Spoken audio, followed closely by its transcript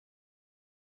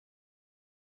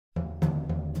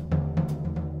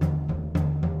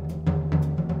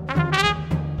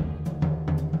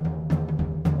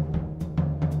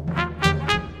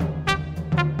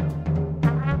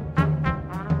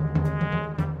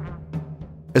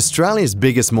Australia's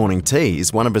Biggest Morning Tea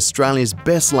is one of Australia's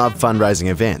best-loved fundraising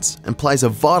events and plays a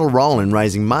vital role in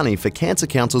raising money for Cancer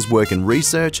Council's work in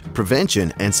research,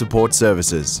 prevention and support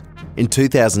services. In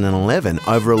 2011,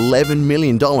 over $11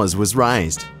 million was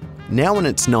raised. Now in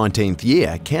its 19th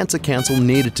year, Cancer Council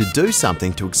needed to do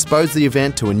something to expose the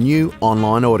event to a new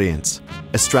online audience.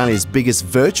 Australia's biggest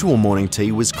virtual morning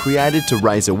tea was created to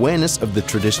raise awareness of the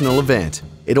traditional event.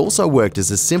 It also worked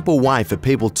as a simple way for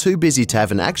people too busy to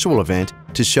have an actual event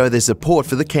to show their support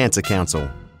for the Cancer Council.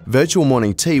 Virtual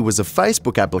Morning Tea was a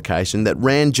Facebook application that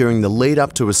ran during the lead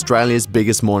up to Australia's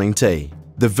Biggest Morning Tea.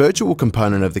 The virtual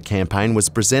component of the campaign was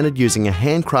presented using a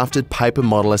handcrafted paper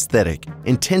model aesthetic,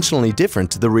 intentionally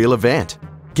different to the real event.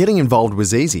 Getting involved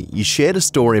was easy. You shared a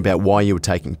story about why you were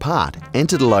taking part,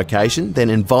 entered a location, then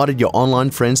invited your online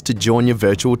friends to join your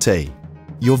virtual tea.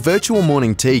 Your virtual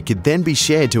morning tea could then be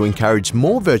shared to encourage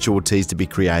more virtual teas to be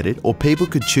created, or people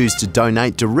could choose to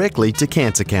donate directly to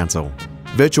Cancer Council.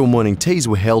 Virtual morning teas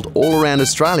were held all around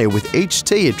Australia, with each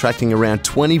tea attracting around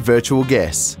 20 virtual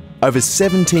guests. Over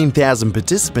 17,000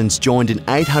 participants joined in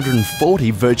 840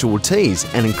 virtual teas,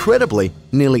 and incredibly,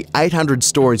 nearly 800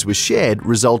 stories were shared,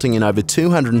 resulting in over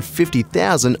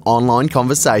 250,000 online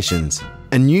conversations.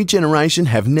 A new generation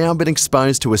have now been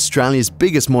exposed to Australia's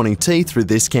biggest morning tea through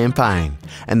this campaign,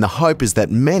 and the hope is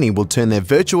that many will turn their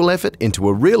virtual effort into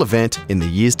a real event in the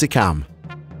years to come.